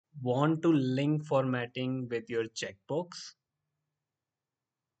Want to link formatting with your checkbox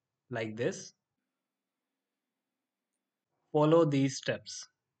like this? Follow these steps.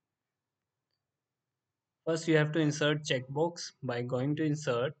 First, you have to insert checkbox by going to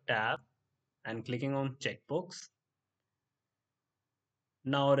Insert tab and clicking on Checkbox.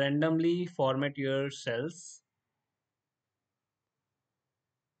 Now randomly format your cells.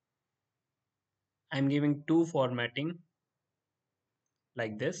 I'm giving two formatting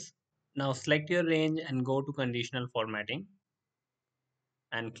like this. Now select your range and go to Conditional Formatting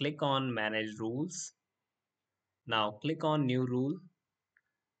and click on Manage Rules. Now click on New Rule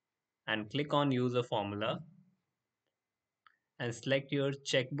and click on Use a Formula and select your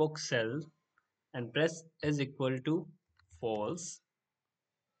checkbox cell and press is equal to false.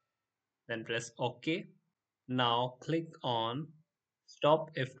 Then press OK. Now click on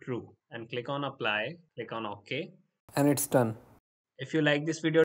Stop if true and click on Apply. Click on OK. And it's done. If you like this video,